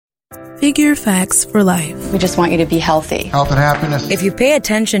Figure Facts for Life. We just want you to be healthy. Health and happiness. If you pay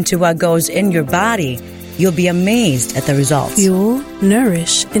attention to what goes in your body, you'll be amazed at the results. Fuel,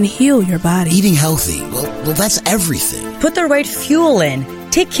 nourish, and heal your body. Eating healthy, well, that's everything. Put the right fuel in.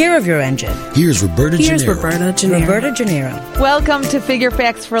 Take care of your engine. Here's Roberta Gennaro. Roberta Gennaro. Welcome to Figure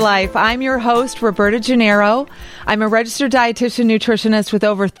Facts for Life. I'm your host, Roberta Gennaro. I'm a registered dietitian nutritionist with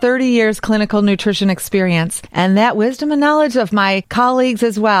over 30 years clinical nutrition experience, and that wisdom and knowledge of my colleagues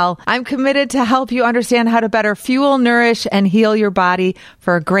as well. I'm committed to help you understand how to better fuel, nourish, and heal your body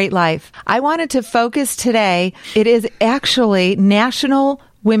for a great life. I wanted to focus today. It is actually National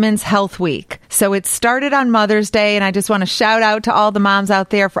Women's Health Week. So it started on Mother's Day, and I just want to shout out to all the moms out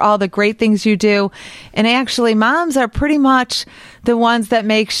there for all the great things you do. And actually, moms are pretty much the ones that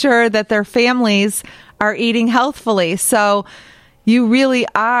make sure that their families are eating healthfully. So you really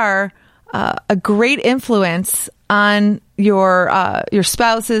are a great influence on your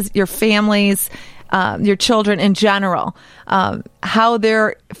spouses, your families, your children in general, how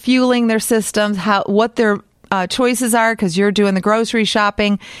they're fueling their systems, what their choices are, because you're doing the grocery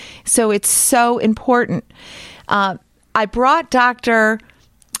shopping. So it's so important. I brought Dr.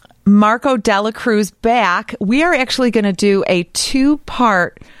 Marco Dela Cruz back. We are actually going to do a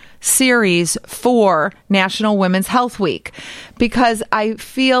 2-part series for National Women's Health Week, because I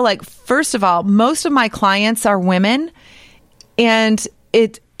feel like, first of all, most of my clients are women, and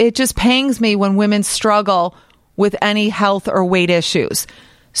it just pangs me when women struggle with any health or weight issues.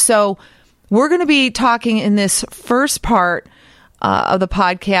 So we're going to be talking in this first part of the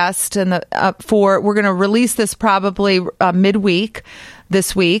podcast, and we're going to release this probably midweek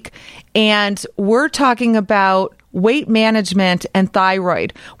this week, and we're talking about weight management and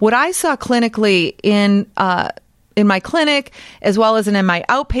thyroid. What I saw clinically in my clinic, as well as in my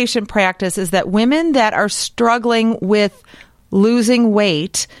outpatient practice, is that women that are struggling with losing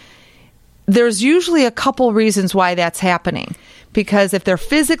weight, there's usually a couple reasons why that's happening. Because if they're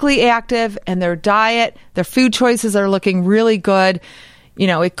physically active and their diet, their food choices are looking really good,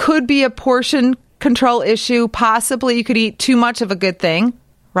 it could be a portion control issue. Possibly you could eat too much of a good thing,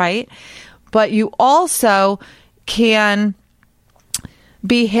 right? But you also can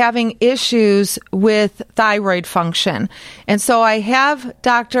be having issues with thyroid function. And so I have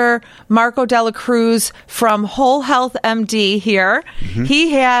Dr. Marco Dela Cruz from Whole Health MD here. Mm-hmm.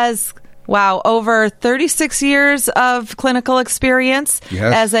 He has over 36 years of clinical experience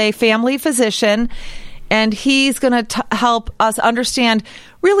as a family physician. And he's going to help us understand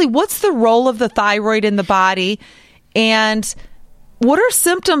really what's the role of the thyroid in the body, and what are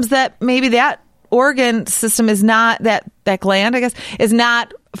symptoms that maybe that organ system is not, that gland, I guess, is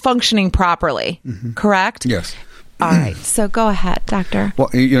not functioning properly. Mm-hmm. Correct? Yes. All right. So go ahead, doctor. Well,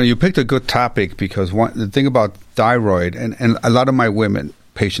 you picked a good topic, because the thing about thyroid, and a lot of my women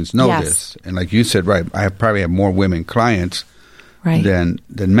patients know this, and like you said, right, I probably have more women clients than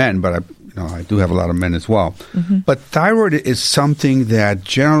men, but I do have a lot of men as well. Mm-hmm. But thyroid is something that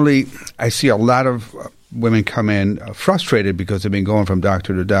generally I see a lot of women come in frustrated because they've been going from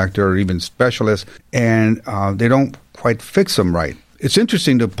doctor to doctor, or even specialists, and they don't quite fix them right. It's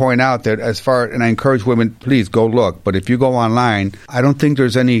interesting to point out that and I encourage women, please go look, but if you go online, I don't think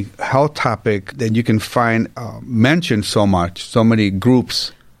there's any health topic that you can find mentioned so many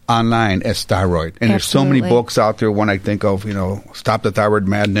groups online as thyroid. And there's so many books out there. One I think of, Stop the Thyroid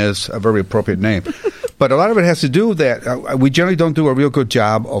Madness, a very appropriate name. But a lot of it has to do that we generally don't do a real good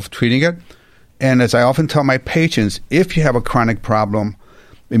job of treating it. And as I often tell my patients, if you have a chronic problem,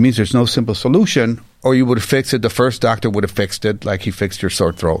 it means there's no simple solution, or you would have fixed it. The first doctor would have fixed it, like he fixed your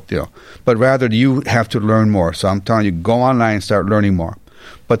sore throat, But rather, you have to learn more. So I'm telling you, go online and start learning more.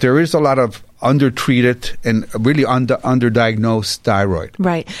 But there is a lot of undertreated and really underdiagnosed thyroid.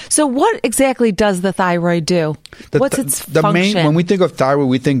 Right. So what exactly does the thyroid do? What's its function? When we think of thyroid,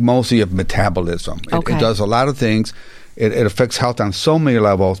 we think mostly of metabolism. It does a lot of things. It affects health on so many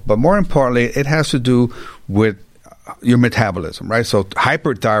levels. But more importantly, it has to do with your metabolism, right? So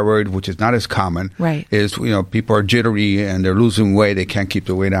hyperthyroid, which is not as common, is, people are jittery and they're losing weight. They can't keep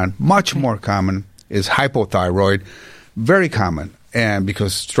the weight on. Much more common is hypothyroid. Very common. And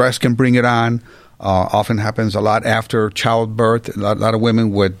because stress can bring it on, often happens a lot after childbirth. A lot of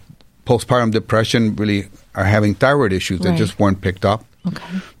women with postpartum depression really are having thyroid issues that just weren't picked up.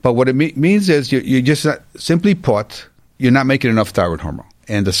 Okay. But what it means is you just, simply put, you're not making enough thyroid hormone.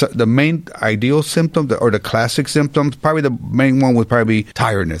 And the main ideal symptom, or the classic symptoms, probably the main one would probably be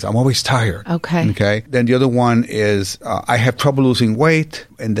tiredness. I'm always tired. Okay. Then the other one is I have trouble losing weight,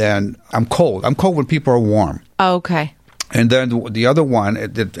 and then I'm cold. I'm cold when people are warm. Okay. And then the other one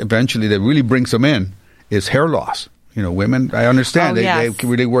that eventually that really brings them in is hair loss. Women, I understand. They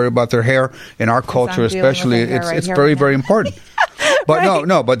really worry about their hair. In our culture, especially, it's very, very important. But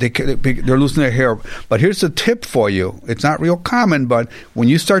right. But they're losing their hair. But here's a tip for you. It's not real common, but when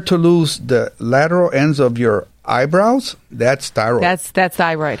you start to lose the lateral ends of your eyebrows, that's thyroid. That's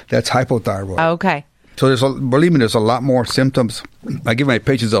thyroid. That's hypothyroid. Okay. So believe me, there's a lot more symptoms. I give my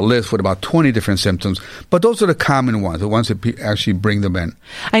patients a list with about 20 different symptoms, but those are the common ones, the ones that actually bring them in.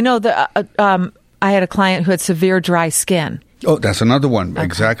 I know I had a client who had severe dry skin. Oh, that's another one. Okay.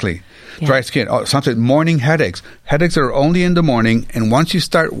 Exactly. Yeah. Dry skin. Oh, something. Morning headaches. Headaches are only in the morning, and once you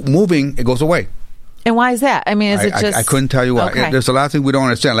start moving, it goes away. And why is that? I mean, is it just... I couldn't tell you why. Okay. There's a lot of things we don't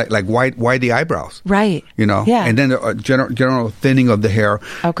understand, like why the eyebrows? Right. Yeah. And then the general thinning of the hair.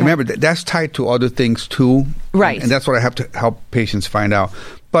 Okay. Remember, that's tied to other things too. Right. And that's what I have to help patients find out.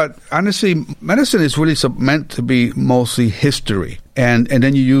 But honestly, medicine is really meant to be mostly history. And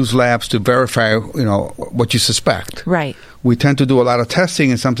then you use labs to verify, what you suspect. Right. We tend to do a lot of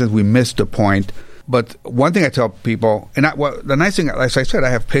testing, and sometimes we miss the point. But one thing I tell people, the nice thing, as I said, I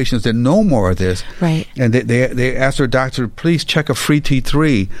have patients that know more of this. Right. And they ask their doctor, please check a free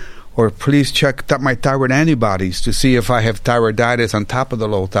T3, or please check my thyroid antibodies to see if I have thyroiditis on top of the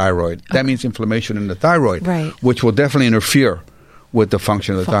low thyroid. Okay. That means inflammation in the thyroid, right, which will definitely interfere with the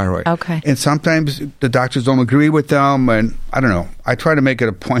function of the thyroid. Okay. And sometimes the doctors don't agree with them, and I don't know. I try to make it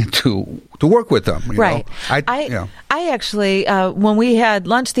a point to work with them. Right. I actually, when we had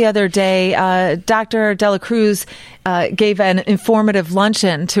lunch the other day, Dr. Cruz gave an informative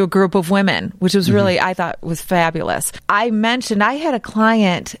luncheon to a group of women, which was really, I thought was fabulous. I mentioned I had a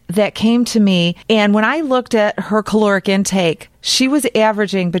client that came to me, and when I looked at her caloric intake, she was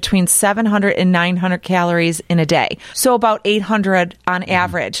averaging between 700 and 900 calories in a day. So about 800 on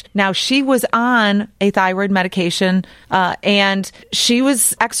average. Now, she was on a thyroid medication, and she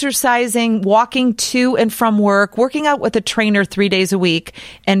was exercising, walking to and from work, working out with a trainer 3 days a week,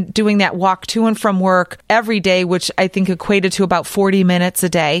 and doing that walk to and from work every day, which I think equated to about 40 minutes a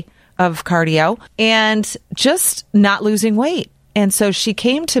day of cardio, and just not losing weight. And so she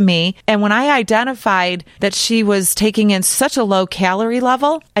came to me, and when I identified that she was taking in such a low calorie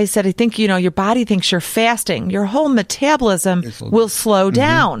level, I said, I think, your body thinks you're fasting. Your whole metabolism will slow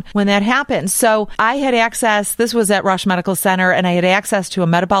down when that happens. So I had access, this was at Rush Medical Center, and I had access to a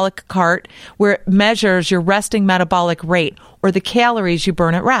metabolic cart where it measures your resting metabolic rate, or the calories you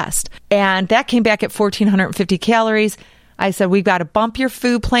burn at rest. And that came back at 1,450 calories. I said, we've got to bump your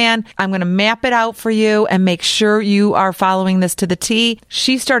food plan. I'm going to map it out for you and make sure you are following this to the T.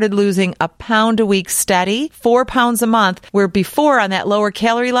 She started losing a pound a week steady, 4 pounds a month, where before on that lower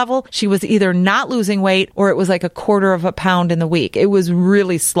calorie level, she was either not losing weight or it was like a quarter of a pound in the week. It was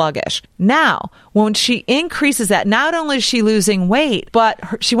really sluggish. Now, when she increases that, not only is she losing weight, but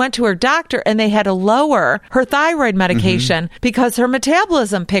she went to her doctor and they had to lower her thyroid medication because her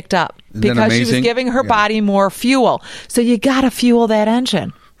metabolism picked up. Because she was giving her body more fuel. So you got to fuel that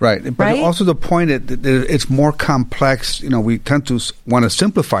engine. Right. But also the point that it's more complex. We tend to want to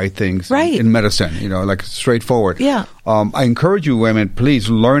simplify things in medicine, like straightforward. Yeah. I encourage you women, please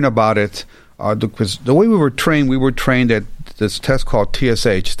learn about it. Because the way we were trained at this test called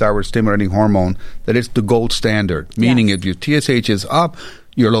TSH, thyroid stimulating hormone, that is the gold standard. Meaning if your TSH is up,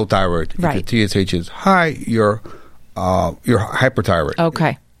 you're low thyroid. Right. If your TSH is high, you're hyperthyroid.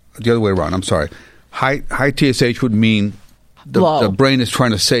 Okay. The other way around, I'm sorry. High TSH would mean the brain is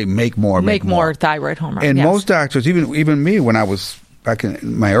trying to say, make more thyroid hormone. And most doctors, even me, when I was back in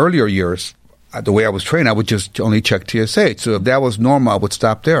my earlier years, the way I was trained, I would just only check TSH. So if that was normal, I would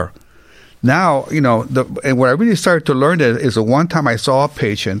stop there. Now, and what I really started to learn is the one time I saw a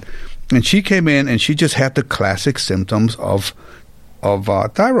patient, and she came in and she just had the classic symptoms of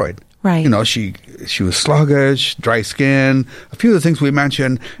thyroid. Right. She was sluggish, dry skin, a few of the things we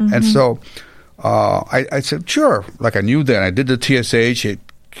mentioned. And so I said, sure. Like I knew that. I did the TSH. It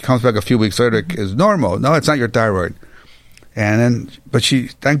comes back a few weeks later. It's normal. No, it's not your thyroid. But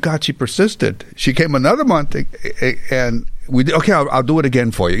thank God she persisted. She came another month and we did, okay, I'll do it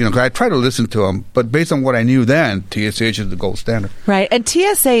again for you. 'Cause I try to listen to them, but based on what I knew then, TSH is the gold standard. Right. And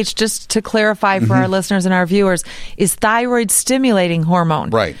TSH, just to clarify for our listeners and our viewers, is thyroid stimulating hormone.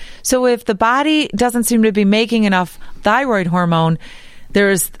 Right. So if the body doesn't seem to be making enough thyroid hormone,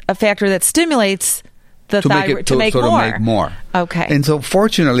 there's a factor that stimulates the thyroid to make more. Okay. And so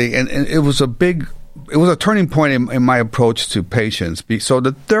fortunately, and it was a turning point in my approach to patients. So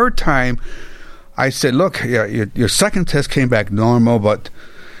the third time, I said, look, your second test came back normal, but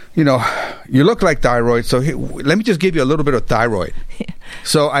you look like thyroid, so let me just give you a little bit of thyroid.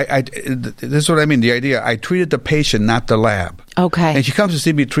 So this is what I mean. The idea, I treated the patient, not the lab. Okay. And she comes to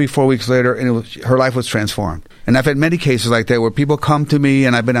see me 3-4 weeks later, and her life was transformed. And I've had many cases like that where people come to me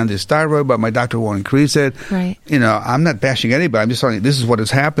and I've been on this thyroid, but my doctor won't increase it. Right. I'm not bashing anybody. I'm just telling you this is what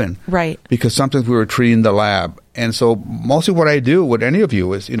has happened. Right. Because sometimes we were treating the lab. And so mostly what I do with any of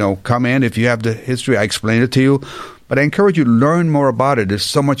you is, come in. If you have the history, I explain it to you. But I encourage you to learn more about it. There's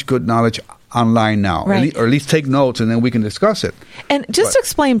so much good knowledge online now, right. or at least take notes, and then we can discuss it. And just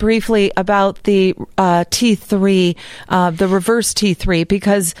explain briefly about the T3, the reverse T3,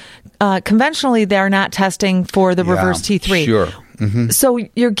 because conventionally they're not testing for the reverse T3. Sure. Mm-hmm. So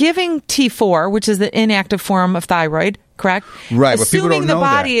you're giving T4, which is the inactive form of thyroid, correct? Right, but people don't know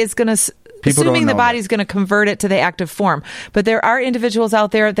that. Assuming the body's going to convert it to the active form. But there are individuals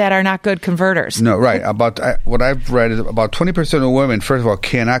out there that are not good converters. No, right. What I've read is about 20% of women, first of all,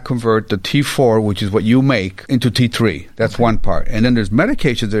 cannot convert the T4, which is what you make, into T3. That's one part. And then there's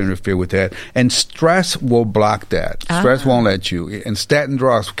medications that interfere with that. And stress will block that. Stress won't let you. And statin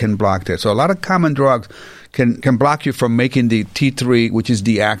drugs can block that. So a lot of common drugs can block you from making the T3, which is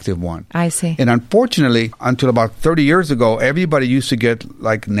the active one. I see. And unfortunately, until about 30 years ago, everybody used to get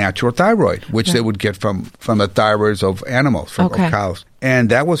like natural thyroid, which they would get from the thyroids of animals, from cows.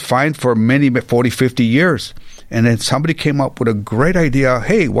 And that was fine for many, 40, 50 years. And then somebody came up with a great idea.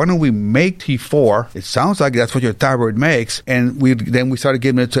 Hey, why don't we make T4? It sounds like that's what your thyroid makes. And then we started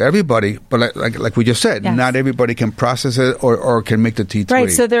giving it to everybody. But like we just said, not everybody can process it or can make the T3. Right,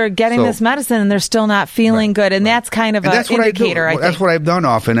 so they're getting this medicine and they're still not feeling good. And that's kind of an indicator, I think. That's what I've done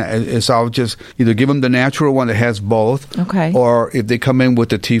often is I'll just either give them the natural one that has both. Okay. Or if they come in with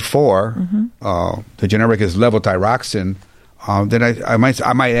the T4, the generic is levothyroxine, then I might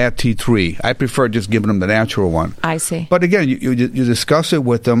add T3. I prefer just giving them the natural one. I see. But again, you discuss it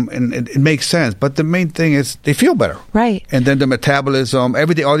with them, and it makes sense. But the main thing is they feel better. Right. And then the metabolism,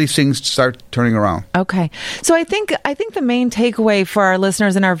 everything, all these things start turning around. Okay. So I think the main takeaway for our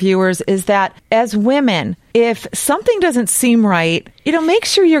listeners and our viewers is that as women, if something doesn't seem right, make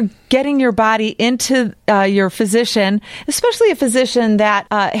sure you're getting your body into your physician, especially a physician that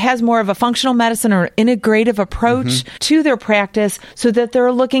has more of a functional medicine or integrative approach to their practice, so that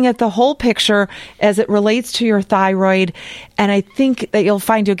they're looking at the whole picture as it relates to your thyroid. And I think that you'll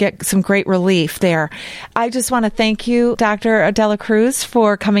get some great relief there. I just want to thank you, Dr. Adela Cruz,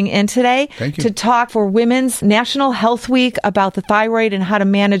 for coming in today to talk for Women's National Health Week about the thyroid and how to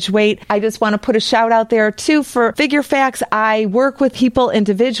manage weight. I just want to put a shout out there too for Figure Facts. I work with people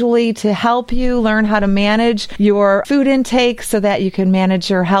individually to help you learn how to manage your food intake so that you can manage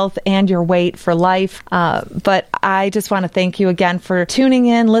your health and your weight for life. But I just want to thank you again for tuning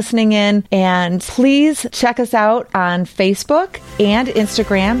in, listening in, and please check us out on Facebook and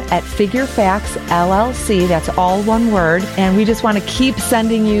Instagram at Figure Facts LLC. That's all one word. And we just want to keep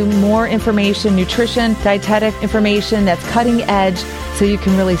sending you more information, nutrition, dietetic information that's cutting edge, so you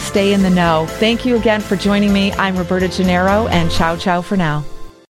can really stay in the know. Thank you again for joining me. I'm Roberta Gennaro, and ciao for now.